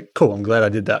just like, cool, I'm glad I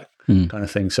did that kind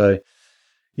of thing. So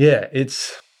yeah,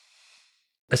 it's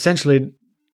essentially,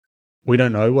 we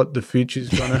don't know what the future's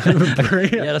going to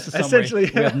bring. That's a summary.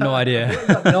 Essentially, we have no idea.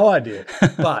 We have no idea.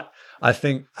 But I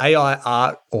think AI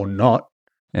art or not,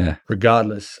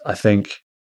 regardless, I think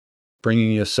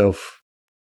bringing yourself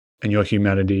and your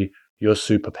humanity, your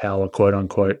superpower, quote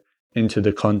unquote, into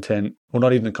the content, or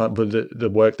not even the content, but the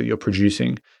work that you're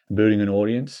producing, building an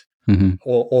audience,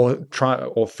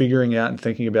 or figuring out and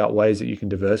thinking about ways that you can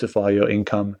diversify your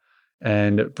income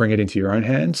and bring it into your own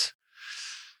hands.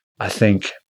 I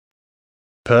think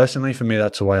personally, for me,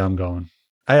 that's the way I'm going.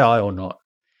 AI or not.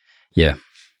 Yeah.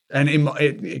 And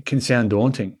it can sound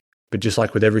daunting, but just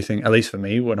like with everything, at least for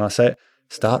me, when I say it,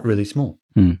 start really small.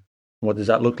 What does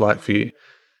that look like for you?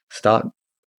 Start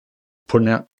putting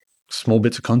out small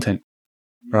bits of content,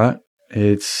 right?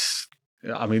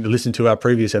 Listen to our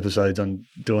previous episodes on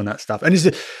doing that stuff. And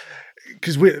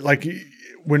because we're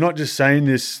not just saying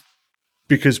this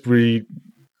because we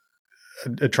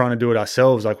are trying to do it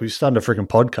ourselves. Like, we started a freaking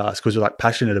podcast because we're like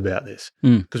passionate about this,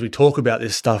 because we talk about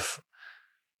this stuff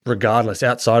regardless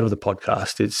outside of the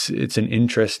podcast. It's an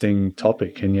interesting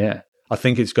topic, and I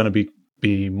think it's going to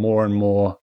be more and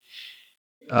more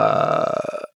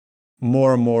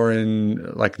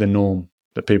in like the norm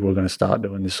that people are going to start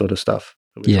doing this sort of stuff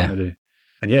that we're trying to do.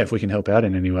 And if we can help out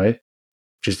in any way,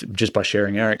 just by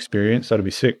sharing our experience, that'd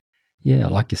be sick. Yeah,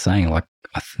 like you're saying, like,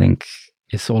 I think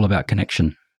it's all about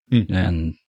connection.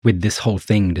 And with this whole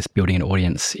thing, just building an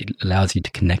audience, it allows you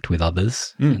to connect with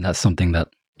others. And that's something that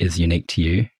is unique to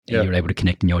you. You're able to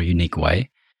connect in your unique way.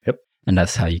 Yep. And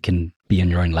that's how you can be on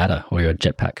your own ladder or your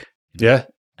jetpack. Yeah,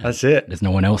 that's it. There's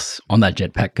no one else on that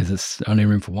jetpack because it's only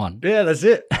room for one. Yeah, that's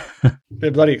it.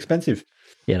 They're bloody expensive.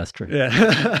 Yeah, that's true. Yeah.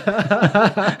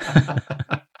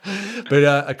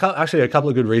 But actually, a couple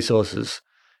of good resources.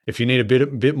 If you need a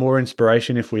bit more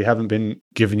inspiration, if we haven't been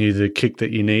giving you the kick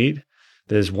that you need,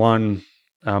 there's one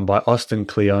by Austin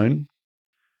Kleon,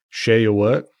 Share Your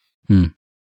Work.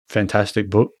 Fantastic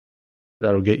book.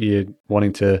 That'll get you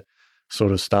wanting to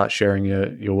sort of start sharing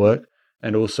your work.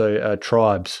 And also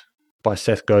Tribes by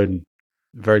Seth Godin.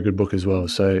 Very good book as well.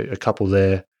 So a couple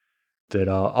there that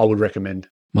I would recommend.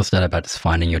 What's that about? Just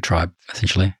finding your tribe,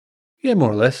 essentially? Yeah,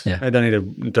 more or less. Yeah. I don't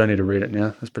need to read it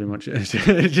now. That's pretty much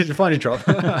it. Just find your tribe.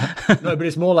 No, but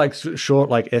it's more like short,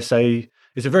 like essay.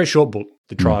 It's a very short book,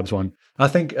 the Tribes one. I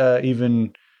think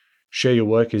even Share Your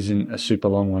Work isn't a super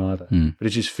long one either. But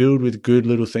it's just filled with good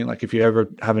little things. Like if you're ever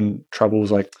having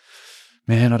troubles, like,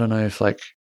 man, I don't know if like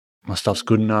my stuff's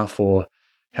good enough, or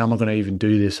how am I going to even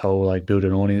do this whole like build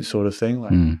an audience sort of thing?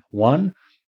 Like one,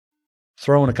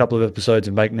 throw in a couple of episodes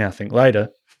and make now, think later,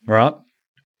 right?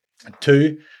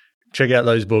 Two, check out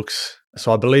those books.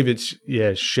 So I believe it's,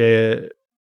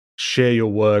 share your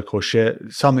work or share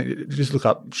something. Just look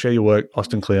up Share Your Work,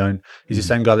 Austin Kleon. He's the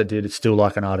same guy that did It's Still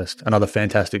Like an Artist, another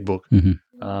fantastic book.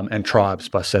 And Tribes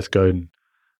by Seth Godin.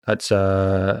 That's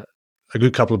a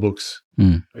good couple of books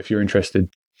if you're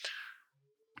interested.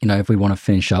 You know, if we want to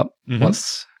finish up,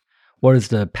 what is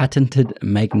the patented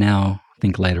make now,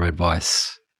 think later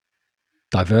advice?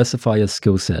 Diversify your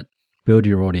skill set, build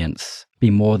your audience, be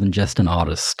more than just an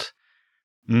artist.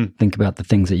 Think about the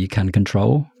things that you can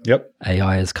control. Yep.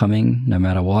 AI is coming no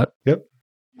matter what. Yep.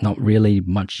 Not really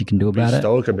much you can do about Be it.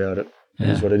 stoic about it. It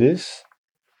is what it is.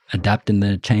 Adapt in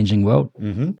the changing world.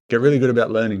 Get really good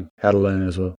about learning, how to learn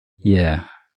as well. Yeah.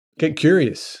 Get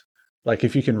curious. Like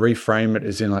if you can reframe it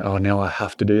as in like, oh, now I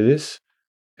have to do this.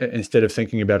 Instead of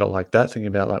thinking about it like that, thinking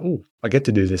about like, oh, I get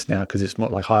to do this now because it's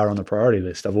not like higher on the priority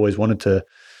list. I've always wanted to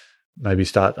maybe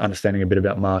start understanding a bit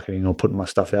about marketing or putting my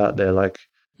stuff out there. Like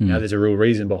now there's a real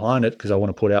reason behind it because I want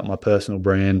to put out my personal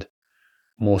brand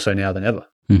more so now than ever.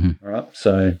 All right.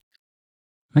 So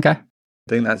okay. I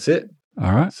think that's it.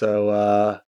 All right.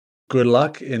 So good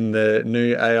luck in the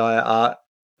new AI art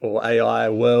or AI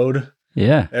world.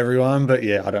 Yeah. Everyone. But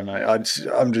yeah, I don't know.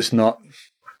 I'm just not.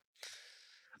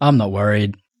 I'm not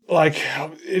worried. Like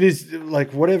it is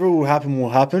like whatever will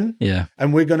happen. Yeah.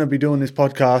 And we're going to be doing this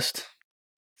podcast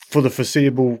for the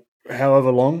foreseeable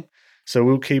however long. So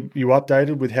we'll keep you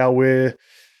updated with how we're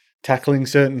tackling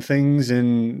certain things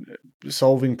and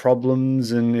solving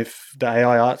problems. And if the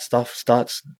AI art stuff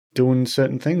starts doing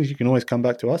certain things, you can always come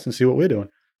back to us and see what we're doing.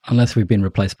 Unless we've been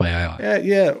replaced by AI.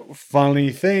 Yeah.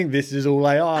 Funny thing, this is all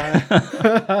AI.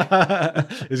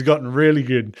 It's gotten really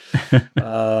good.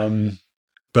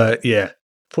 But yeah,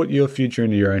 put your future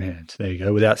into your own hands. There you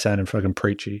go. Without sounding fucking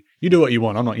preachy. You do what you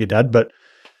want. I'm not your dad, but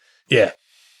yeah,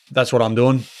 that's what I'm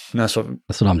doing. And that's what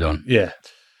I'm doing. Yeah.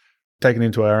 Taking it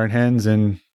into our own hands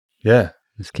and yeah.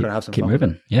 Just keep have some fun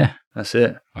moving. Yeah. That's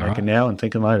it. Thinking now and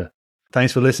thinking later.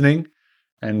 Thanks for listening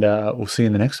and we'll see you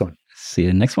in the next one. See you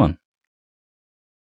in the next one.